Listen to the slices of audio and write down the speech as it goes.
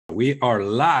We are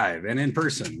live and in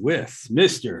person with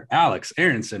Mr. Alex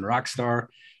Aaronson, rockstar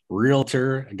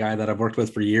realtor, a guy that I've worked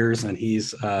with for years. And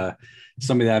he's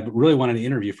somebody that I've really wanted to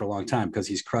interview for a long time because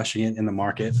he's crushing it in the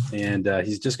market. And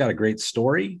he's just got a great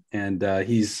story. And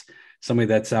he's somebody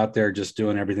that's out there just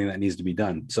doing everything that needs to be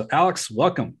done. So Alex,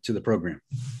 welcome to the program.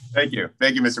 Thank you.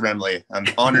 Thank you, Mr. Remley. I'm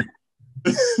honored.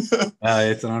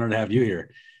 It's an honor to have you here.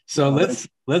 So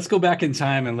let's go back in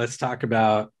time and let's talk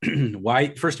about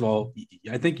why. First of all,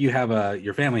 I think you have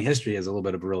your family history has a little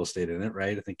bit of real estate in it,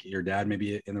 right? I think your dad may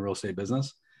be in the real estate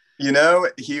business. You know,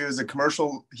 he was a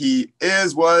commercial. He's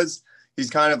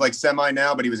kind of like semi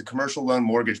now, but he was a commercial loan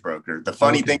mortgage broker. The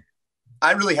funny thing,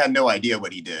 I really had no idea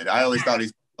what he did. I always thought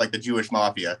he's like the Jewish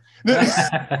mafia.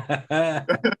 I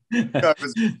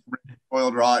was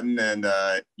spoiled rotten and,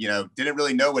 didn't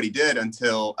really know what he did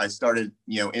until I started,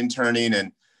 interning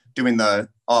and doing the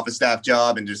office staff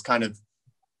job and just kind of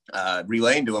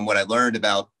relaying to him what I learned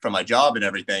about from my job and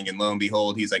everything. And lo and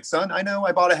behold, he's like, son, I know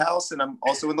I bought a house and I'm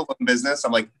also in the loan business.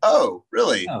 I'm like, oh,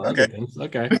 really? Oh,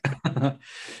 okay. Yeah.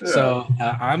 So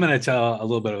I'm going to tell a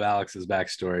little bit of Alex's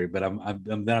backstory, but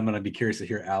then I'm going to be curious to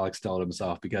hear Alex tell it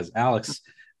himself because Alex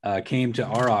came to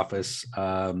our office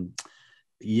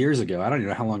years ago. I don't even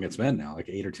know how long it's been now, like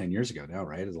 8 or 10 years ago now,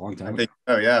 right? It's a long time ago.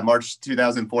 Oh yeah, March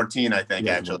 2014, I think,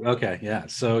 actually. Okay, yeah.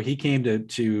 So he came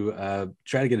to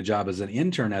try to get a job as an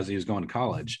intern as he was going to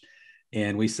college.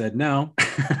 And we said, no,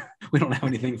 we don't have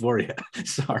anything for you.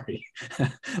 Sorry.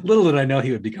 Little did I know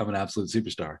he would become an absolute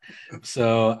superstar.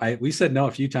 So we said no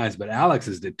a few times, but Alex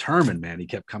is determined, man. He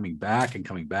kept coming back and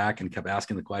kept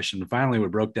asking the question. And finally, we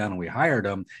broke down and we hired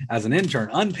him as an intern,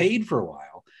 unpaid for a while.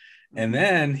 And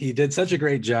then he did such a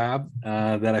great job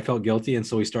that I felt guilty. And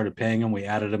so we started paying him. We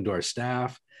added him to our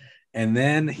staff. And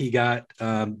then he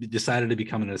decided to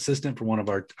become an assistant for one of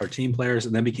our team players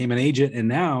and then became an agent. And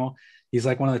now he's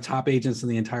like one of the top agents in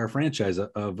the entire franchise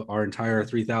of our entire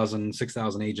 3,000,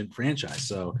 6,000 agent franchise.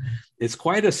 So it's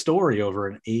quite a story over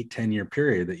an 8-10 year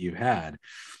period that you've had.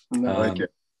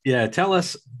 Yeah. Tell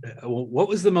us, what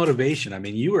was the motivation? I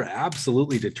mean, you were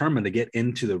absolutely determined to get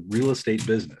into the real estate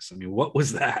business. I mean, what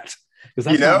was that?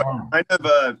 Because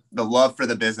the love for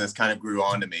the business kind of grew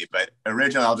on to me. But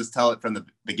originally, I'll just tell it from the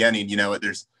beginning.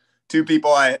 There's two things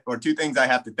I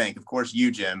have to thank. Of course,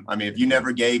 you, Jim. I mean, if you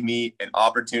never gave me an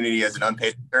opportunity as an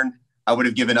unpaid intern, I would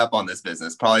have given up on this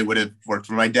business. Probably would have worked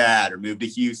for my dad or moved to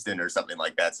Houston or something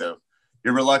like that. So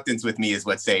your reluctance with me is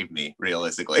what saved me,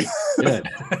 realistically. Good.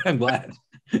 I'm glad.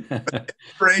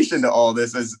 Inspiration to all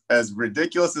this, as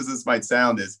ridiculous as this might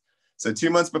sound, is so 2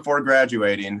 months before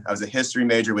graduating, I was a history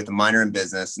major with a minor in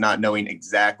business, not knowing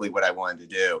exactly what I wanted to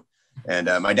do. And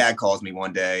my dad calls me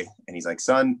one day and he's like,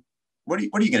 son, what are you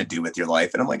going to do with your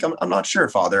life? And I'm like, I'm not sure,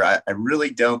 Father. I really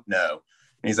don't know.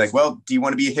 And he's like, well, do you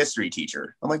want to be a history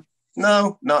teacher? I'm like,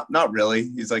 no, not really.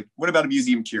 He's like, what about a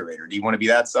museum curator? Do you want to be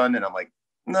that, son? And I'm like,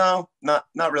 no,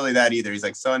 not really that either. He's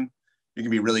like, son, you're gonna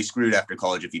be really screwed after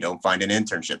college if you don't find an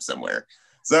internship somewhere.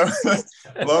 So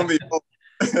lo and behold,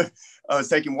 I was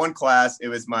taking one class. It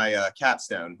was my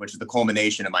capstone, which is the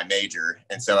culmination of my major.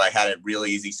 And so I had a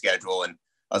really easy schedule and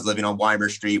I was living on Weimer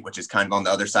Street, which is kind of on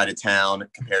the other side of town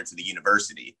compared to the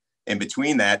university. In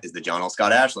between that is the John L.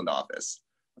 Scott Ashland office.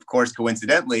 Of course,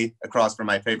 coincidentally, across from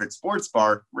my favorite sports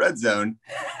bar, Red Zone,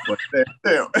 was there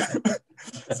too.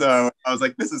 So I was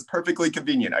like, this is perfectly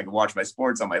convenient. I could watch my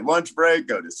sports on my lunch break,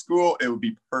 go to school. It would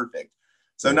be perfect.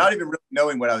 So not even really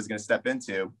knowing what I was going to step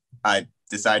into, I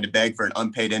decided to beg for an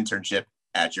unpaid internship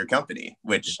at your company,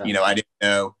 which, I didn't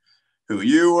know who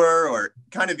you were or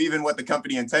kind of even what the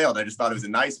company entailed. I just thought it was a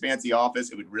nice, fancy office.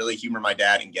 It would really humor my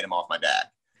dad and get him off my back.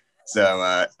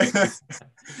 So,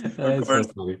 of course,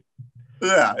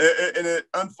 yeah, and it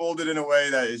unfolded in a way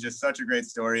that is just such a great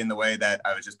story, in the way that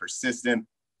I was just persistent,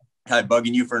 kind of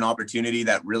bugging you for an opportunity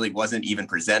that really wasn't even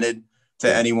presented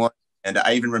to anyone. And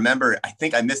I even remember, I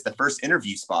think I missed the first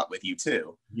interview spot with you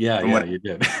too. Yeah, you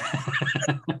did.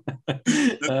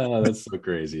 Oh, that's so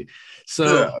crazy.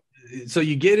 So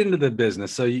you get into the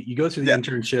business. So you go through the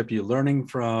internship, you're learning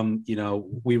from,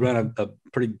 we run a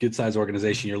pretty good sized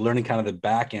organization. You're learning kind of the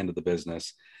back end of the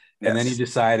business. And then you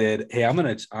decided, hey, I'm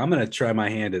gonna try my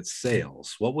hand at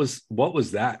sales. What was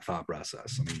that thought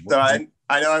process?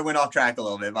 I know I went off track a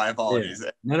little bit. My apologies.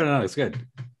 Yeah. No, it's good.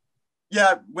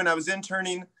 Yeah, when I was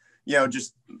interning,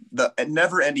 just the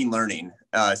never-ending learning,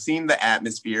 seeing the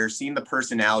atmosphere, seeing the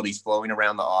personalities flowing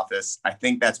around the office. I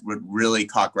think that's what really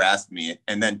caught grasp of me.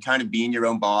 And then kind of being your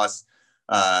own boss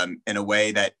in a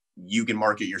way that you can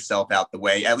market yourself out the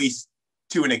way, at least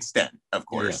to an extent, of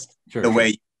course, way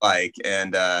you like.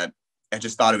 And I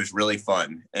just thought it was really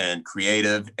fun and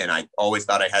creative. And I always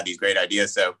thought I had these great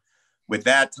ideas. So with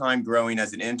that time growing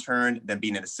as an intern, then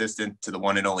being an assistant to the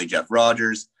one and only Jeff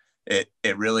Rogers, it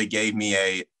really gave me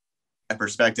a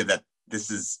perspective that this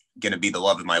is going to be the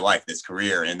love of my life, this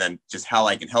career. And then just how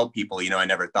I can help people. I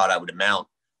never thought I would amount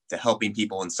to helping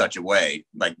people in such a way.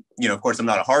 Like, of course, I'm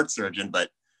not a heart surgeon, but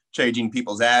changing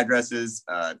people's addresses,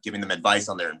 giving them advice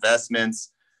on their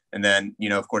investments. And then,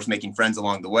 of course, making friends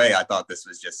along the way. I thought this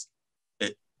was just,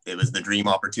 it was the dream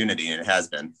opportunity, and it has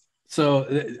been. So,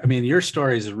 I mean, your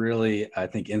story is really, I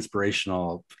think,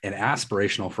 inspirational and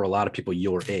aspirational for a lot of people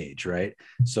your age, right?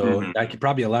 So I could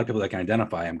probably a lot of people that can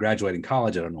identify, I'm graduating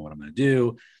college, I don't know what I'm going to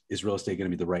do. Is real estate going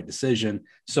to be the right decision?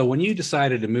 So when you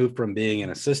decided to move from being an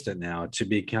assistant now to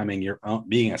becoming your own,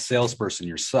 being a salesperson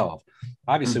yourself,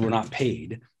 obviously we're not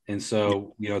paid. And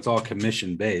so, it's all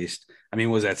commission based. I mean,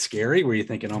 was that scary? Were you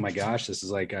thinking, oh my gosh, this is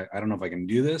like, I don't know if I can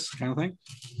do this kind of thing?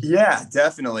 Yeah,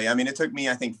 definitely. I mean, it took me,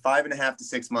 I think, 5.5 to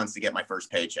 6 months to get my first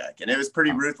paycheck, and it was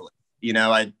pretty ruthless.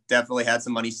 I definitely had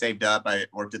some money saved up. I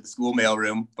worked at the school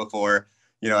mailroom before,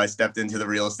 I stepped into the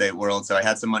real estate world. So I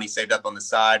had some money saved up on the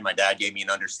side. My dad gave me an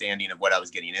understanding of what I was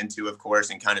getting into, of course,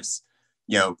 and kind of,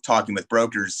 talking with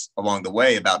brokers along the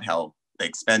way about how the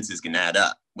expenses can add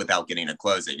up without getting a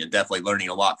closing, and definitely learning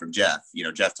a lot from Jeff.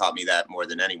 Jeff taught me that more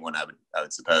than anyone, I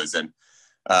would suppose. And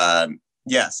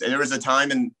yes, there was a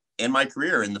time in my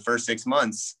career in the first 6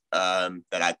 months that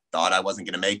I thought I wasn't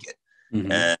going to make it.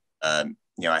 And,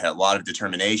 I had a lot of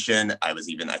determination. I was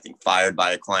even, I think, fired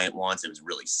by a client once. It was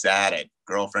really sad. I had a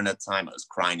girlfriend at the time. I was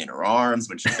crying in her arms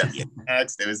when she sent me a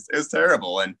text. It was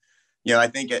terrible. And, I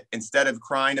think instead of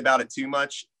crying about it too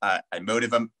much, I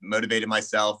motivated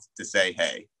myself to say,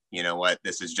 hey, you know what,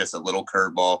 this is just a little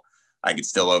curveball. I could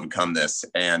still overcome this.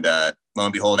 And lo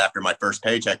and behold, after my first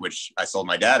paycheck, which I sold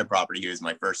my dad a property, it was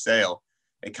my first sale,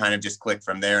 it kind of just clicked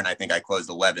from there. And I think I closed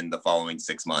 11 the following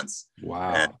 6 months.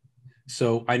 Wow.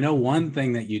 So I know one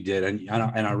thing that you did, and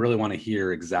I really want to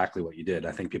hear exactly what you did.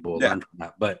 I think people will learn from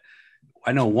that. But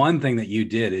I know one thing that you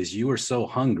did is you were so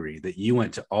hungry that you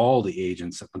went to all the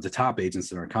agents, the top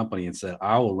agents in our company, and said,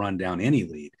 I will run down any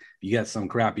lead. You got some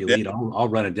crappy lead, I'll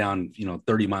run it down,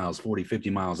 30 miles, 40,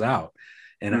 50 miles out.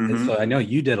 And so I know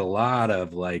you did a lot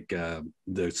of like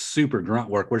the super grunt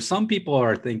work where some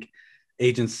people think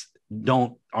agents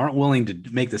aren't willing to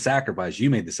make the sacrifice. You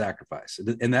made the sacrifice.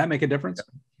 And that make a difference?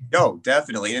 No,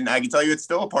 definitely. And I can tell you, it's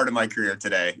still a part of my career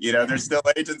today. There's still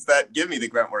agents that give me the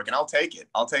grunt work, and I'll take it.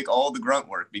 I'll take all the grunt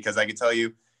work, because I can tell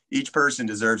you each person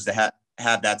deserves to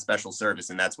have that special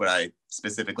service. And that's what I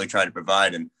specifically try to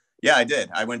provide. And yeah, I did.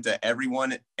 I went to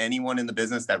anyone in the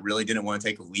business that really didn't want to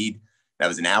take a lead that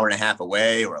was an hour and a half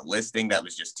away, or a listing that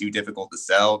was just too difficult to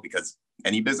sell, because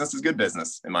any business is good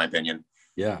business, in my opinion.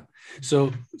 Yeah.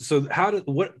 So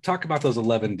talk about those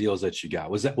 11 deals that you got.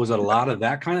 Was it a lot of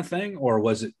that kind of thing, or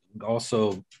was it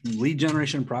also lead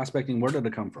generation, prospecting? Where did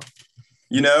it come from?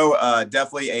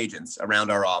 Definitely agents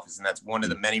around our office. And that's one of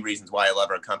the many reasons why I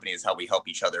love our company, is how we help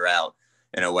each other out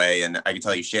in a way. And I can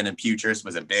tell you, Shannon Putris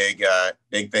was a big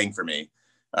thing for me.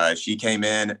 She came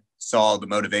in, saw the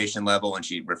motivation level, and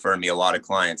she referred me a lot of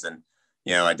clients. And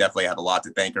I definitely have a lot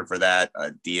to thank her for that.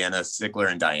 Deanna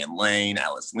Sickler and Diane Lane,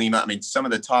 Alice Lima. I mean, some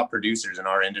of the top producers in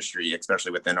our industry,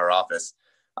 especially within our office,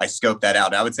 I scoped that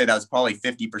out. I would say that was probably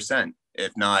 50%,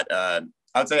 if not, I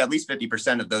would say at least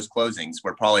 50% of those closings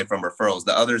were probably from referrals.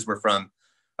 The others were from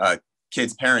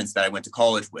kids' parents that I went to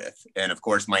college with. And of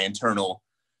course, my internal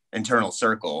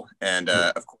circle. And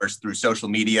of course, through social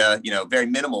media, very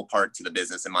minimal part to the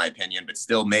business, in my opinion, but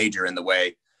still major in the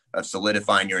way of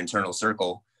solidifying your internal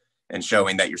circle and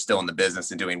showing that you're still in the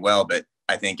business and doing well. But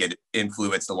I think it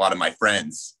influenced a lot of my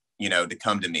friends, to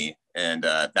come to me. And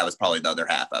that was probably the other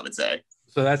half, I would say.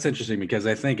 So that's interesting, because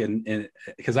I think,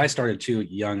 because I started too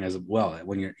young as well.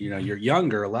 When you're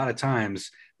younger, a lot of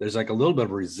times there's like a little bit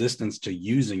of resistance to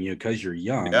using you because you're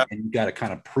young, and you got to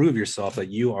kind of prove yourself that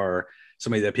you are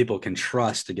somebody that people can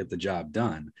trust to get the job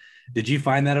done. Did you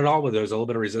find that at all, where there was a little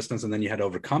bit of resistance and then you had to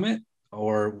overcome it?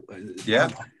 Or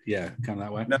kind of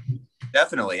that way? No,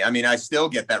 definitely. I mean, I still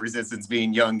get that resistance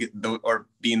being young or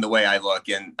being the way I look.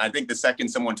 And I think the second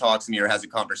someone talks to me or has a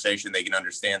conversation, they can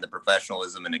understand the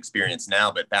professionalism and experience now.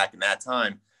 But back in that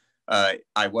time,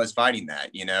 I was fighting that,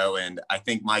 and I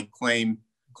think my claim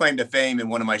to fame in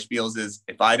one of my spiels is,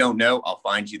 if I don't know, I'll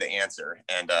find you the answer.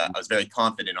 And I was very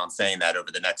confident on saying that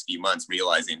over the next few months,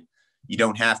 realizing you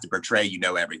don't have to portray you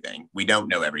know everything. We don't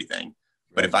know everything.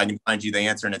 But if I can find you the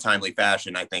answer in a timely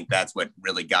fashion, I think that's what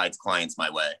really guides clients my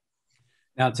way.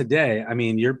 Now today, I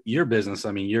mean, your business,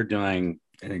 I mean, you're doing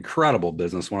an incredible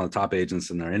business, one of the top agents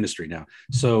in their industry now.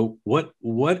 So what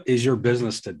is your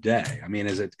business today? I mean,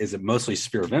 is it mostly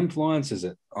sphere of influence? Is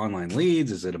it online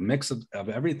leads? Is it a mix of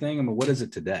everything? I mean, what is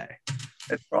it today?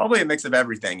 It's probably a mix of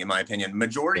everything, in my opinion.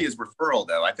 Majority is referral,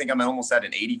 though. I think I'm almost at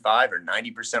an 85 or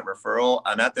 90% referral.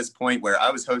 I'm at this point where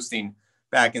I was hosting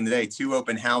back in the day 2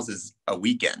 open houses a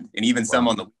weekend, and even some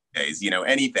on the weekdays.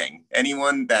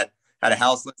 Anyone that had a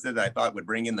house listed that I thought would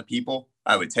bring in the people,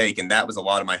 I would take. And that was a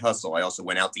lot of my hustle. I also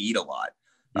went out to eat a lot,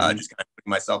 just kind of putting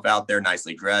myself out there,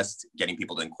 nicely dressed, getting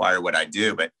people to inquire what I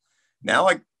do. But now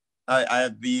I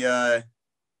have the,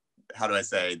 how do I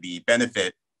say, the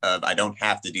benefit of I don't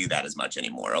have to do that as much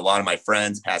anymore. A lot of my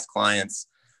friends, past clients,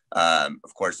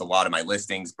 of course, a lot of my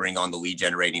listings bring on the lead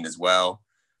generating as well.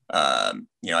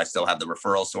 I still have the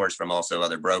referral source from also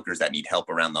other brokers that need help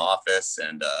around the office.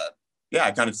 And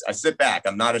I sit back.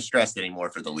 I'm not as stressed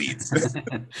anymore for the leads.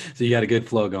 So you got a good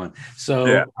flow going. So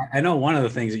yeah. I know one of the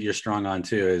things that you're strong on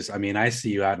too is, I mean, I see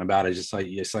you out and about. I just saw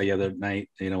you the other night,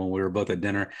 when we were both at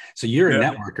dinner. So you're a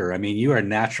networker. I mean, you are a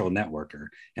natural networker.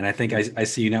 And I think I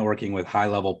see you networking with high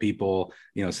level people,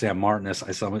 Sam Martinez,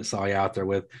 I saw you out there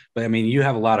with, but I mean, you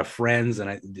have a lot of friends.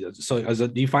 And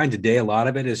do you find today a lot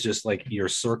of it is just like your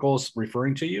circles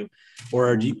referring to you?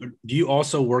 Or do you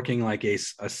also working like a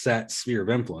set sphere of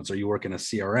influence? Are you working a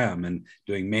CRM and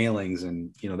doing mailings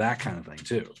and, that kind of thing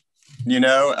too?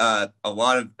 A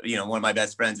lot of, one of my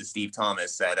best friends is Steve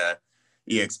Thomas at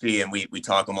EXP, and we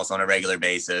talk almost on a regular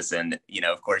basis. And,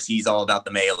 of course, he's all about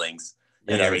the mailings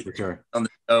and everything. For sure. On the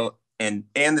show and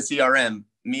the CRM.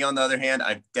 Me, on the other hand,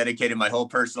 I've dedicated my whole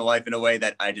personal life in a way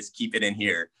that I just keep it in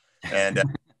here. And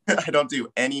I don't do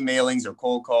any mailings or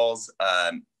cold calls.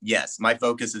 Yes, my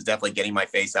focus is definitely getting my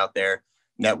face out there,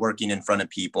 networking in front of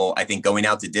people. I think going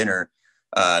out to dinner,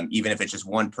 even if it's just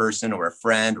one person or a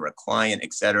friend or a client,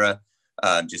 etc.,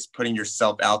 just putting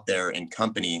yourself out there in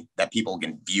company that people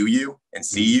can view you and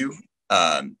see you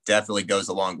definitely goes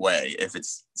a long way. If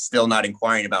it's still not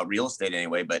inquiring about real estate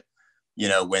anyway, but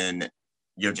when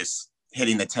you're just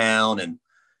hitting the town and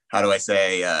how do I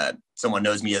say, someone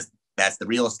knows me as that's the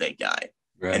real estate guy.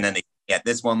 Right. And then they at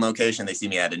this one location, they see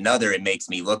me at another. It makes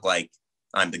me look like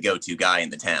I'm the go-to guy in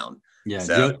the town. Yeah.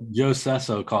 So, Joe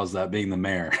Cesso calls that being the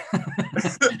mayor.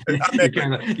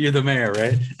 You're the mayor,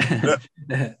 right?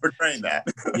 We're trying that.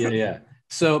 Yeah.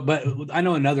 So, but I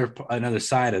know another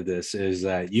side of this is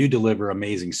that you deliver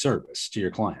amazing service to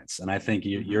your clients. And I think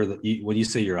when you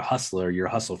say you're a hustler, you're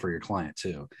a hustle for your client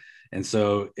too. And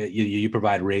so you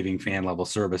provide raving fan level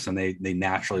service, and they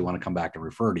naturally want to come back to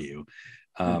refer to you.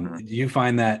 Do you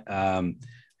find that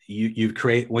you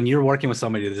create, when you're working with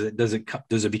somebody, does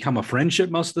it become a friendship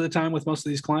most of the time with most of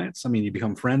these clients? I mean, you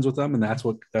become friends with them, and that's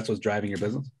what's driving your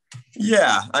business?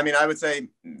 Yeah. I mean, I would say,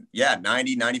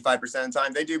 95% of the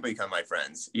time they do become my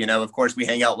friends. Of course we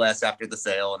hang out less after the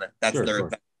sale, and that's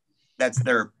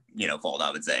their fault.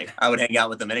 I would say I would hang out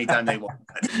with them anytime they want.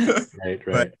 Right.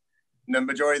 But the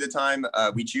majority of the time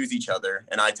we choose each other,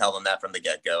 and I tell them that from the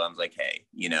get-go. I'm like, hey,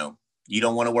 you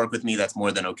don't want to work with me. That's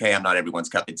more than okay. I'm not everyone's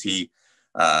cup of tea.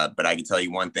 But I can tell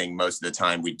you one thing, most of the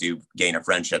time we do gain a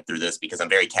friendship through this because I'm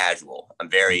very casual. I'm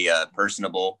very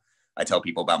personable. I tell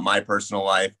people about my personal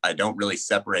life. I don't really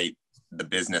separate the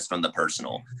business from the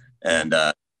personal. And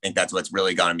I think that's what's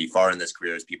really gotten me far in this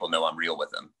career is people know I'm real with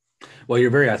them. Well, you're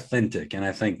very authentic, and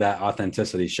I think that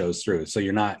authenticity shows through. So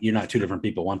you're not two different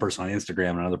people, one person on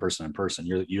Instagram and another person in person.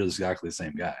 You're exactly the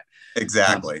same guy.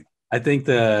 Exactly. I think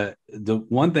the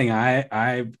one thing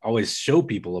I always show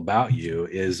people about you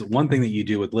is one thing that you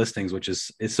do with listings, which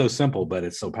is it's so simple, but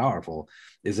it's so powerful,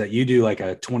 is that you do like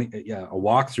a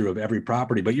walkthrough of every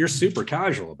property, but you're super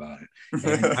casual about it.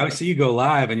 And I see you go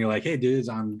live and you're like, hey dudes,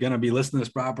 I'm going to be listing this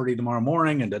property tomorrow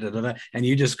morning and and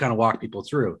you just kind of walk people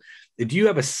through. Do you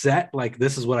have a set, like,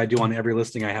 this is what I do on every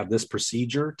listing, I have this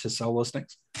procedure to sell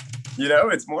listings?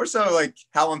 It's more so like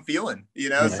how I'm feeling,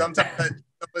 sometimes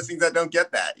some listings that don't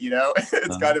get that,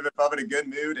 it's kind of if I'm in a good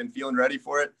mood and feeling ready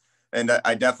for it. And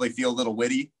I definitely feel a little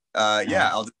witty.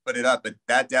 I'll just put it up, but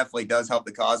that definitely does help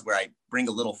the cause where I bring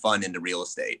a little fun into real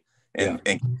estate and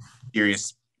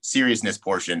seriousness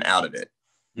portion out of it.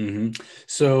 Mm-hmm.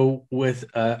 So with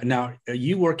now, are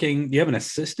you working? Do you have an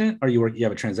assistant, or you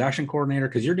have a transaction coordinator?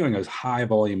 Because you're doing a high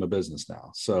volume of business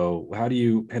now. So how do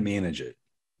you manage it?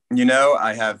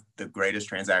 I have the greatest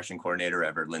transaction coordinator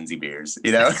ever, Lindsay Beers.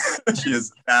 She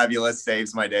is fabulous,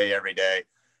 saves my day every day.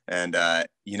 And I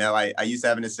used to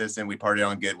have an assistant. We parted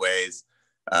on good ways.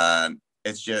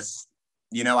 It's just,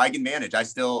 I can manage.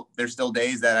 There's still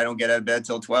days that I don't get out of bed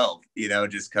till 12,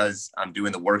 just because I'm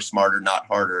doing the work smarter, not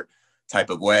harder type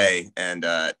of way. And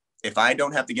if I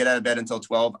don't have to get out of bed until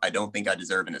 12, I don't think I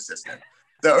deserve an assistant.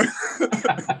 So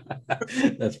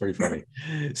that's pretty funny.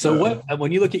 So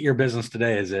when you look at your business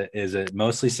today, is it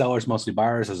mostly sellers, mostly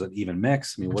buyers? Is it even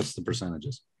mix? I mean, what's the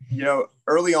percentages?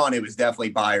 Early on, it was definitely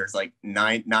buyers, like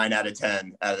nine out of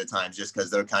 10 out of the times, just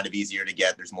because they're kind of easier to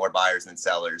get. There's more buyers than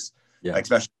sellers,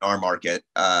 especially in our market.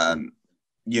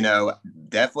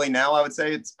 Definitely now I would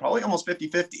say it's probably almost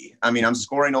 50-50. I mean, I'm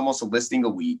scoring almost a listing a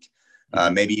week,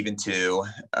 maybe even two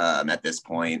at this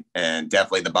point. And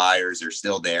definitely the buyers are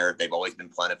still there. They've always been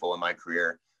plentiful in my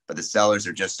career, but the sellers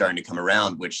are just starting to come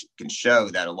around, which can show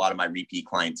that a lot of my repeat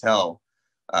clientele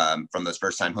from those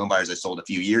first-time home buyers I sold a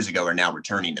few years ago are now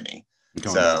returning to me.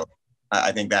 So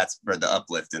I think that's for the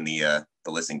uplift in the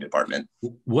listing department.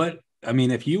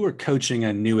 If you were coaching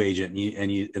a new agent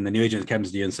and the new agent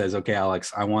comes to you and says, okay,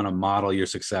 Alex, I want to model your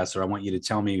success, or I want you to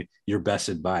tell me your best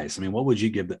advice. I mean, what would you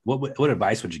give? What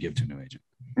advice would you give to a new agent?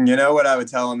 What I would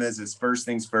tell them is first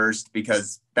things first,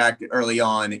 because back early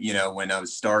on, when I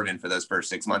was starving for those first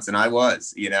 6 months, and I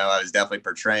was definitely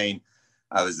portraying,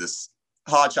 I was this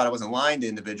hotshot. I wasn't lying to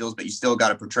individuals, but you still got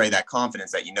to portray that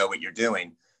confidence that you know what you're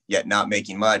doing, yet not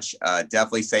making much.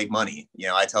 Definitely save money.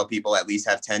 I tell people at least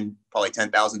have probably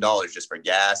 $10,000 just for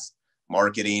gas,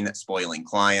 marketing, spoiling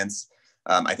clients.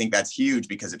 I think that's huge,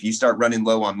 because if you start running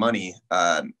low on money,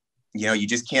 you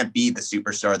just can't be the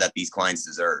superstar that these clients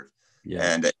deserve.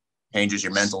 And it changes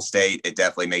your mental state. It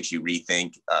definitely makes you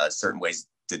rethink certain ways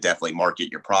to definitely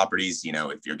market your properties.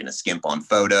 If you're going to skimp on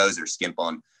photos or skimp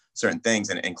on certain things,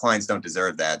 and clients don't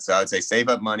deserve that. So I would say save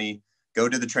up money, go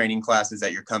to the training classes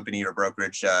that your company or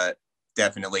brokerage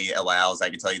definitely allows. I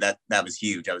can tell you that was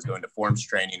huge. I was going to forms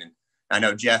training, and I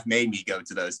know Jeff made me go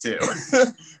to those too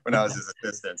when I was his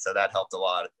assistant. So that helped a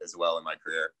lot as well in my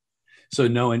career. So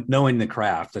knowing the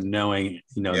craft and knowing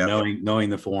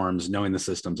the forms, knowing the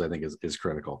systems, I think is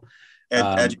critical.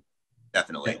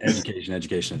 Definitely.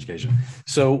 Education.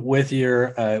 So with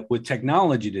with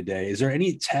technology today, is there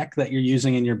any tech that you're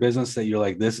using in your business that you're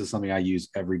like, this is something I use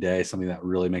every day, something that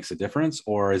really makes a difference?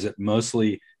 Or is it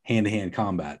mostly hand-to-hand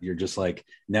combat? You're just like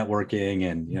networking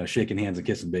and, shaking hands and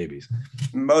kissing babies.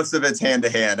 Most of it's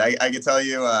hand-to-hand. I can tell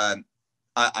you,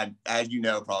 I as you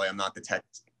know, probably I'm not the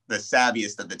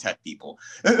savviest of the tech people.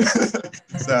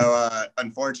 So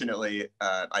unfortunately,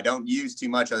 I don't use too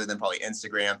much other than probably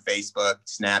Instagram, Facebook,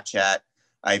 Snapchat.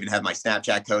 I even have my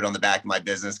Snapchat code on the back of my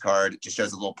business card. It just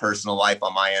shows a little personal life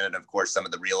on my end, and of course some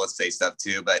of the real estate stuff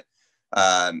too. But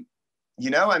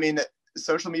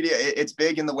social media, it's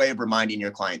big in the way of reminding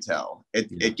your clientele.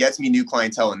 It gets me new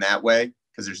clientele in that way,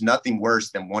 because there's nothing worse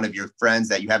than one of your friends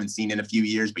that you haven't seen in a few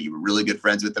years, but you were really good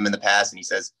friends with them in the past, and he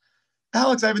says,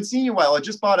 Alex, I haven't seen you in a while. I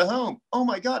just bought a home. Oh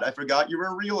my God, I forgot you were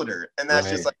a realtor. And that's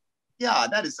just like,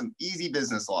 that is some easy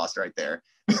business loss right there.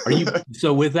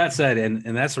 So with that said, and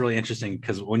that's really interesting,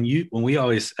 because when we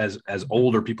always, as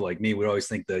older people like me, we always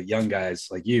think the young guys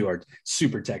like you are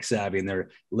super tech savvy and they're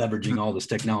leveraging all this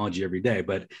technology every day.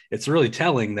 But it's really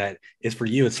telling that it's for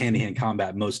you, it's hand-to-hand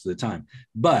combat most of the time.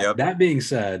 But that being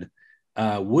said,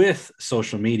 with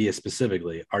social media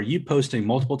specifically, are you posting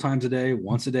multiple times a day,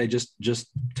 once a day,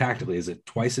 just tactically? Is it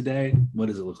twice a day? What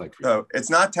does it look like for you? So it's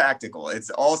not tactical. It's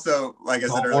also, like I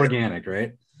said earlier, organic,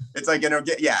 right? It's like,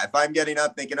 if I'm getting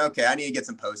up thinking, okay, I need to get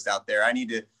some posts out there, I need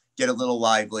to get a little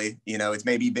lively, it's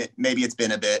maybe it's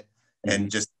been a bit,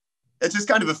 and it's just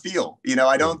kind of a feel,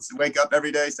 I don't wake up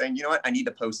every day saying, you know what, I need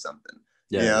to post something.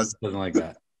 Something like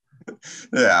that.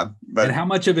 But and how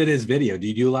much of it is video? Do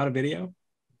you do a lot of video?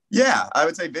 Yeah, I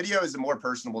would say video is the more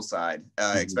personable side,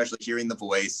 especially hearing the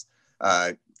voice,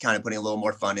 kind of putting a little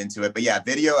more fun into it. But yeah,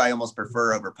 video I almost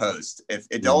prefer over post. If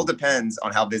it all depends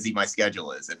on how busy my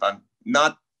schedule is. If I'm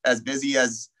not as busy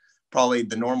as probably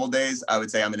the normal days, I would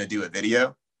say I'm going to do a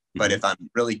video. But if I'm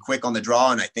really quick on the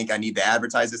draw and I think I need to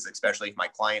advertise this, especially if my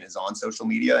client is on social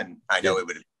media and I know it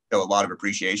would show a lot of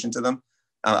appreciation to them,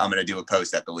 I'm going to do a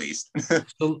post at the least.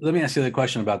 So let me ask you the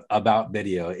question about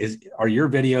video. Are your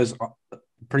videos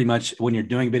pretty much, when you're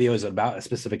doing videos, about a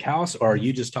specific house, or are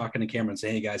you just talking to camera and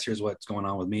saying, hey guys, here's what's going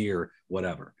on with me or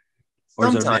whatever?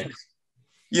 Or sometimes,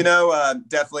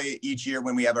 definitely each year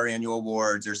when we have our annual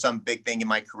awards or some big thing in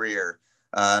my career,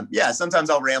 sometimes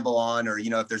I'll ramble on, or,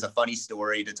 if there's a funny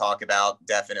story to talk about,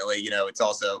 definitely, it's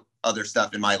also other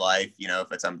stuff in my life,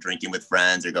 if I'm drinking with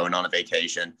friends or going on a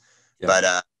vacation. But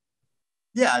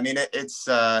it's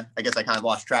I guess I kind of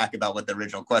lost track about what the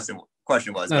original question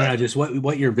was. No, just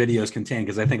what your videos contain,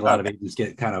 because I think a lot of agents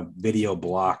get kind of video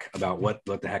block about what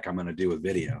the heck I'm going to do with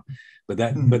video. But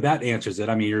that answers it.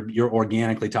 I mean, you're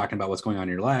organically talking about what's going on in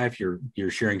your life. You're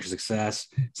sharing your success.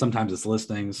 Sometimes it's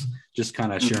listings, just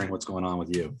kind of sharing what's going on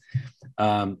with you.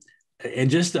 And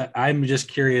just I'm just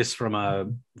curious from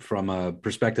a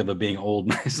perspective of being old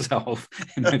myself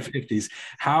in my 50s,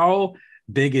 how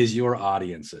big is your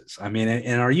audiences? I mean,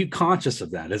 and are you conscious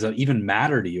of that? Does it even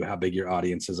matter to you how big your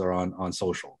audiences are on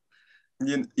social?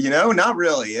 You know, not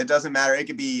really. It doesn't matter. It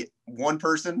could be one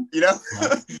person, you know,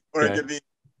 Yeah. or Okay. it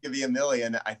could be a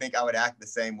million. I think I would act the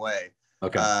same way.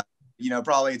 Okay. You know,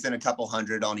 probably it's in a couple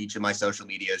hundred on each of my social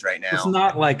medias right It's now.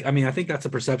 not like, I mean, I think that's a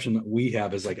perception that we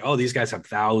have is like, oh, these guys have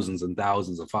thousands and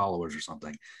thousands of followers or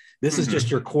something. This is Mm-hmm. just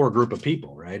your core group of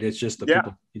people, right? It's just the Yeah,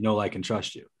 people you know, like, and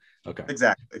trust you. Okay.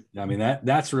 exactly. I mean,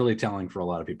 that's really telling for a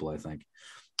lot of people, I think.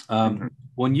 Mm-hmm.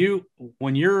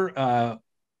 When you're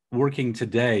working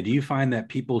today, do you find that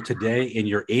people today in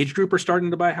your age group are starting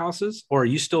to buy houses, or are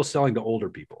you still selling to older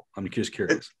people? I'm just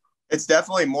curious. It's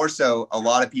definitely more so a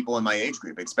lot of people in my age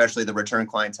group, especially the return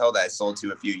clientele that I sold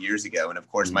to a few years ago. And of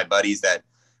course, my buddies that,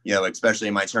 you know, especially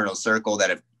in my eternal circle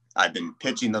I've been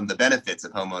pitching them the benefits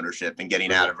of home ownership and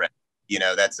getting out of rent. You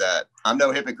know, I'm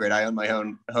no hypocrite. I own my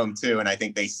own home too. And I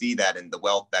think they see that and the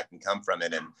wealth that can come from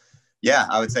it. And yeah,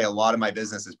 I would say a lot of my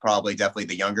business is probably definitely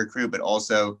the younger crew, but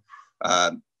also,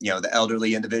 you know, the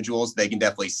elderly individuals. They can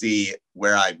definitely see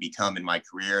where I've become in my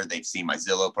career. They've seen my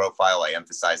Zillow profile. I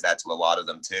emphasize that to a lot of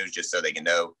them too, just so they can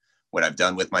know what I've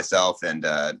done with myself. And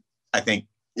I think,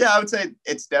 yeah, I would say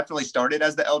it's definitely started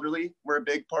as the elderly were a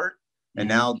big part. And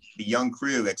now the young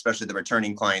crew, especially the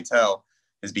returning clientele,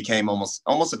 has become almost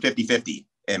a 50-50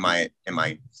 in my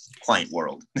client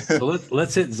world. So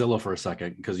let's hit Zillow for a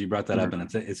second, because you brought that up and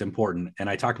it's important. And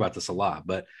I talk about this a lot,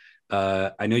 but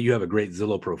I know you have a great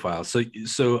Zillow profile.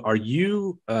 So are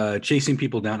you chasing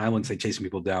people down? I wouldn't say chasing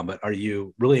people down, but are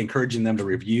you really encouraging them to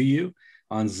review you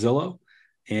on Zillow?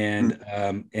 And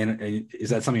is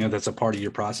that something that's a part of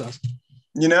your process?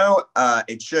 You know,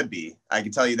 it should be. I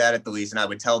can tell you that at the least, and I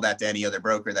would tell that to any other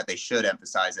broker that they should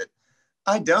emphasize it.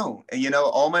 I don't. You know,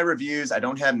 all my reviews, I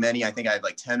don't have many. I think I have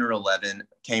like 10 or 11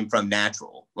 came from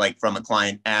natural, like from a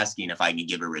client asking if I can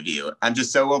give a review. I'm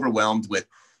just so overwhelmed with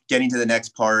getting to the next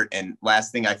part. And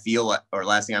last thing I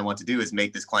want to do is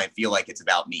make this client feel like it's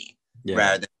about me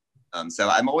rather than, so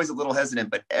I'm always a little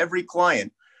hesitant, but every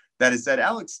client that has said,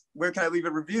 Alex, where can I leave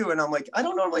a review? And I'm like, I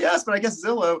don't normally ask, but I guess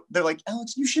Zillow, they're like,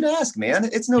 Alex, you should ask, man.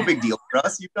 It's no big deal for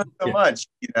us. You've done so much,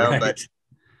 you know, but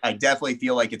I definitely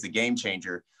feel like it's a game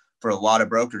changer for a lot of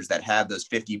brokers that have those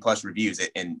 50 plus reviews,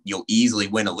 and you'll easily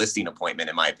win a listing appointment,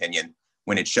 in my opinion,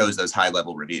 when it shows those high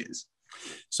level reviews.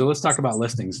 So let's talk about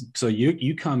listings. So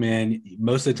you come in,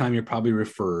 most of the time you're probably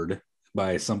referred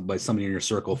by somebody in your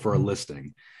circle for a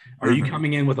listing. Are you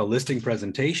coming in with a listing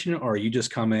presentation, or are you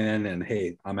just come in and,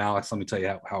 hey, I'm Alex, let me tell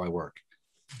you how I work?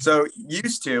 So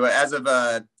used to, as of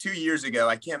 2 years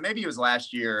ago, maybe it was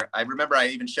last year. I remember I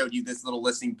even showed you this little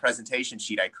listing presentation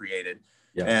sheet I created.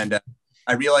 Yeah. And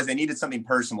I realized I needed something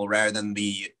personal rather than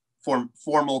the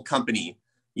formal company,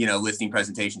 you know, listing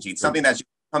presentation sheet, something that's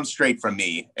come straight from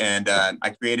me. And I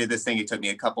created this thing. It took me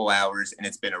a couple hours, and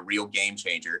it's been a real game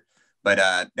changer. But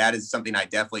that is something I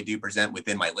definitely do present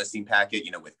within my listing packet,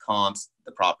 you know, with comps,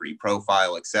 the property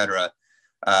profile, etc.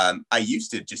 I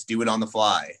used to just do it on the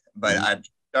fly, but I'm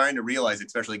starting to realize,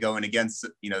 especially going against,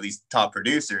 you know, these top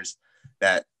producers,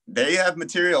 that they have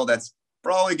material that's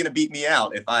probably going to beat me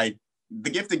out the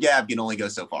gift of gab can only go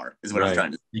so far, is what I'm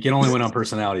trying to say. You can only win on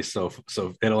personality, so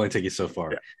it'll only take you so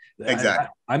far. Yeah, exactly.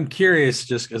 I'm curious,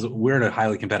 just because we're in a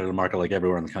highly competitive market like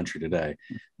everywhere in the country today.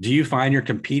 Do you find you're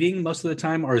competing most of the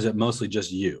time, or is it mostly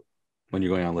just you when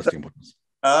you're going on listing appointments?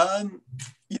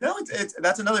 You know,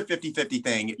 that's another 50-50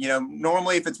 thing. You know,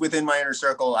 normally if it's within my inner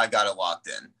circle, I got it locked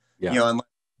in. Yeah. You know, unless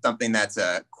something that's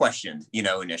questioned, you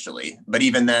know, initially. But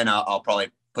even then, I'll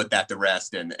probably put that to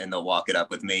rest and they'll walk it up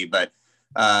with me. But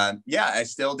yeah, I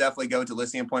still definitely go to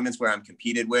listing appointments where I'm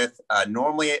competed with.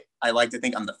 Normally, I like to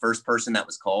think I'm the first person that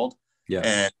was called. Yeah.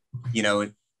 And, you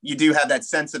know, you do have that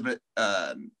sense of,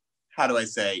 how do I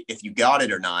say, if you got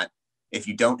it or not, if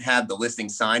you don't have the listing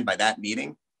signed by that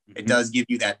meeting, it does give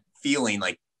you that feeling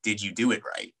like, did you do it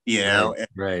right? You know?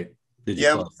 Right. Did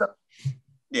you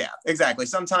yeah, exactly.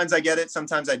 Sometimes I get it.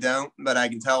 Sometimes I don't, but I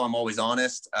can tell I'm always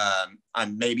honest.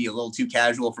 I'm maybe a little too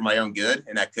casual for my own good,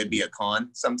 and that could be a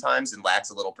con sometimes and lacks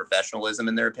a little professionalism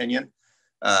in their opinion.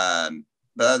 But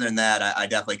other than that, I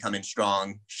definitely come in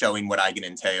strong, showing what I can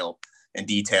entail and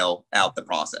detail out the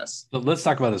process. So let's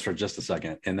talk about this for just a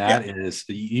second. And that is,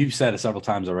 you've said it several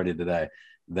times already today,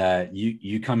 that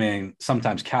you come in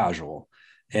sometimes casual.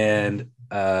 And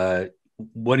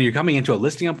when you're coming into a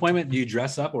listing appointment, do you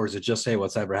dress up, or is it just say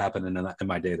what's ever happened in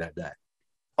my day that day?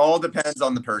 All depends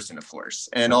on the person, of course,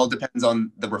 and all depends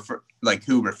on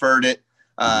who referred it.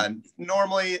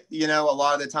 Normally, you know, a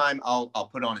lot of the time I'll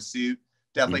put on a suit,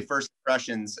 Definitely first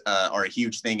impressions are a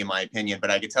huge thing in my opinion,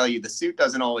 but I could tell you the suit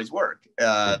doesn't always work.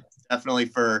 Definitely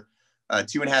for a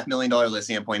 $2.5 million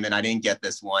listing appointment, I didn't get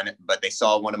this one, but they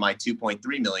saw one of my $2.3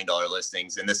 million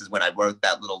listings. And this is when I wrote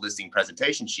that little listing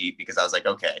presentation sheet, because I was like,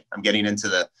 okay, I'm getting into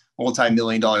the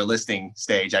multi-million-dollar listing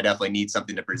stage. I definitely need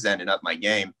something to present and up my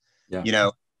game. Yeah. You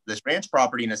know, this ranch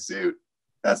property in a suit,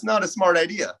 that's not a smart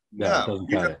idea. Yeah, No, it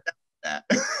doesn't cut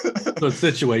it. So it's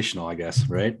situational, I guess,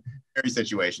 right? Very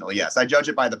situational. Yes. I judge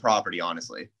it by the property,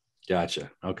 honestly.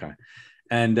 Gotcha. Okay.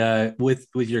 And with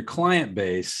your client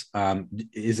base, do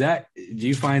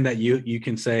you find that you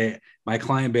can say my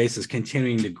client base is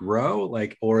continuing to grow,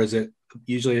 like, or is it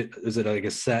like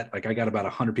a set, like I got about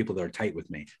 100 people that are tight with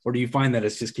me, or do you find that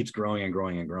it just keeps growing and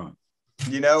growing and growing?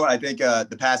 You know, I think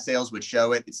the past sales would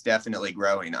show it. It's definitely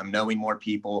growing. I'm knowing more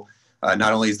people.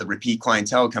 Not only is the repeat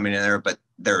clientele coming in there, but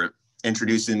they're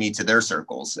introducing me to their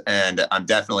circles. And I'm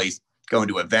definitely going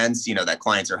to events, you know, that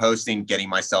clients are hosting, getting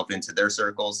myself into their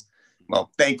circles.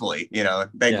 Well, thankfully, they like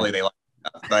it,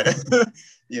 but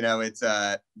you know, it's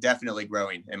definitely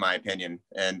growing in my opinion.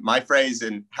 And my phrase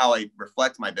and how I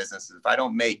reflect my business is if I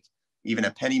don't make even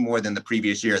a penny more than the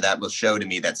previous year, that will show to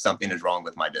me that something is wrong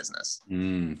with my business.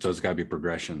 So it's got to be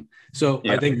progression. So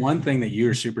I think one thing that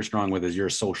you're super strong with is you're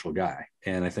a social guy.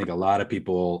 And I think a lot of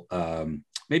people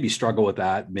maybe struggle with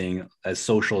that, being as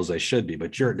social as they should be,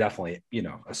 but you're definitely,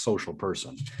 a social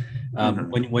person.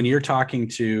 When you're talking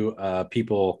to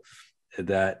people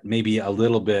that maybe a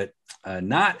little bit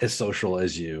not as social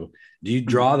as you, do you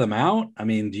draw them out? I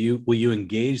mean, will you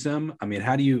engage them? I mean,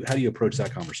 how do you approach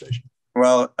that conversation?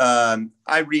 Well,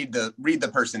 I read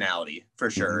the personality for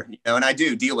sure, and I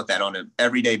do deal with that on an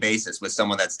everyday basis with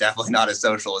someone that's definitely not as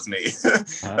social as me.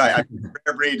 I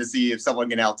read to see if someone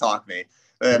can out-talk me,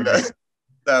 and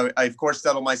so I of course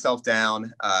settle myself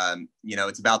down.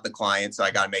 It's about the client, so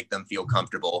I got to make them feel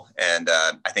comfortable, and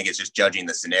I think it's just judging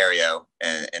the scenario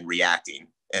and reacting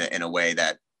in a way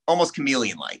that almost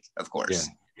chameleon-like, of course.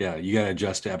 Yeah, you got to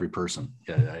adjust to every person.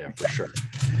 Yeah, for sure.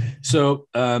 So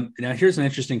now here's an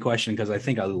interesting question, because I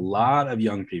think a lot of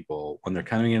young people, when they're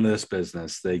coming into this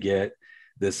business, they get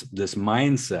this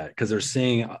mindset because they're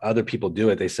seeing other people do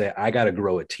it. They say, I got to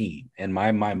grow a team. And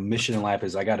my mission in life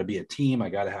is I got to be a team. I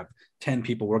got to have 10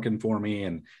 people working for me.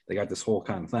 And they got this whole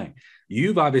kind of thing.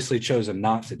 You've obviously chosen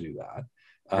not to do that.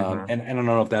 And I don't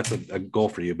know if that's a goal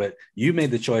for you, but you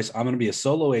made the choice. I'm going to be a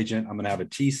solo agent. I'm going to have a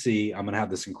TC. I'm going to have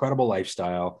this incredible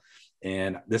lifestyle.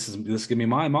 And this is going to be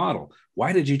my model.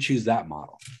 Why did you choose that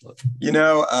model?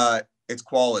 It's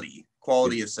quality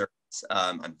of service.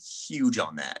 I'm huge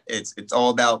on that. It's all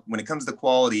about, when it comes to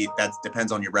quality, that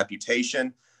depends on your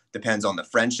reputation, depends on the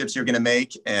friendships you're going to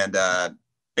make. And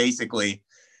basically,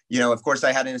 of course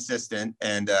I had an assistant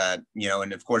and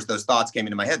of course those thoughts came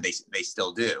into my head. They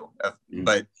still do.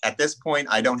 But at this point,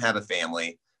 I don't have a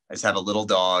family. I just have a little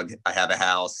dog. I have a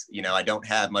house. I don't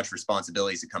have much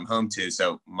responsibilities to come home to.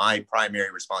 So my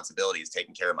primary responsibility is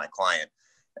taking care of my client.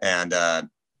 And,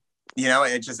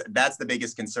 that's the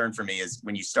biggest concern for me is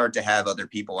when you start to have other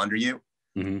people under you,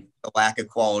 the lack of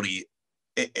quality,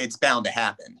 it's bound to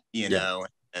happen, know,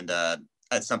 and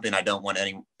that's something I don't want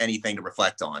anything to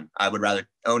reflect on. I would rather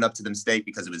own up to the mistake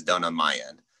because it was done on my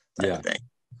end type of thing.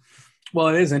 Well,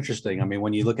 it is interesting. I mean,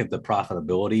 when you look at the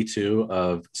profitability too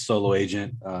of solo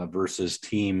agent versus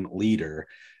team leader,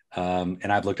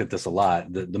 and I've looked at this a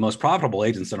lot, the most profitable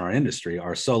agents in our industry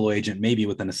are solo agent, maybe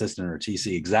with an assistant or a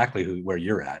TC, exactly where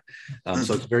you're at.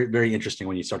 So it's very, very interesting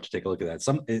when you start to take a look at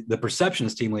that. The perception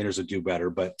is team leaders would do better,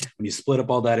 but when you split up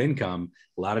all that income,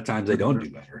 a lot of times they don't do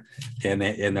better, and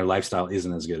their lifestyle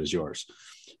isn't as good as yours.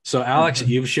 So Alex,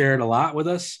 you've shared a lot with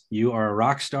us. You are a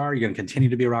rock star. You're going to continue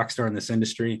to be a rock star in this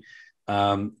industry.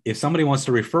 If somebody wants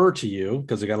to refer to you,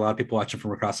 because we got a lot of people watching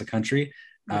from across the country,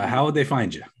 how would they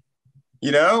find you?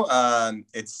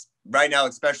 It's right now,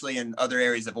 especially in other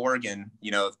areas of Oregon,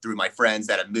 through my friends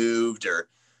that have moved or,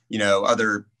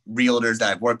 other realtors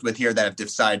that I've worked with here that have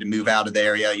decided to move out of the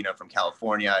area, from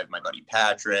California. I have my buddy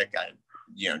Patrick, I have,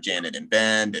 Janet and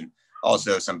Bend, and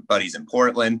also some buddies in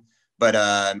Portland. But,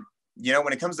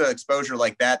 when it comes to exposure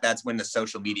like that, that's when the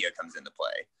social media comes into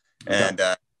play. Okay. And,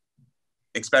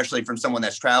 especially from someone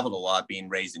that's traveled a lot, being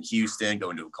raised in Houston,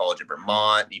 going to a college in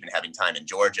Vermont, even having time in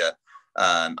Georgia.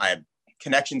 I have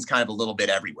connections kind of a little bit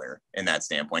everywhere in that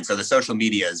standpoint. So the social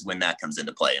media is when that comes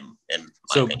into play in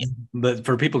my opinion. But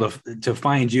for people to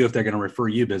find you, if they're going to refer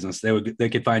you business, they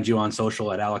could find you on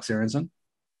social at Alex Aaronson.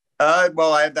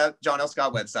 Well, I have that John L.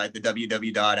 Scott website, the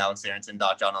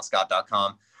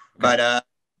www.alexaaronson.johnslscott.com. Okay. But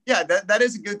that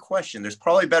is a good question. There's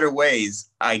probably better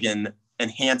ways I can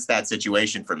enhance that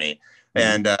situation for me.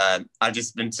 And I've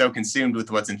just been so consumed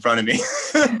with what's in front of me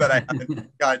that I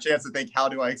haven't got a chance to think, how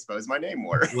do I expose my name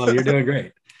more? Well, you're doing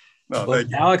great. No, well,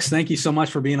 Alex, thank you so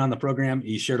much for being on the program.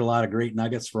 You shared a lot of great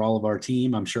nuggets for all of our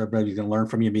team. I'm sure everybody's going to learn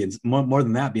from you, be more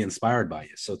than that, be inspired by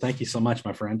you. So thank you so much,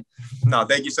 my friend. No,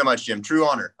 thank you so much, Jim. True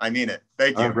honor. I mean it.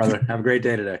 Thank you. All right, brother. Have a great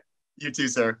day today. You too,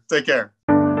 sir. Take care.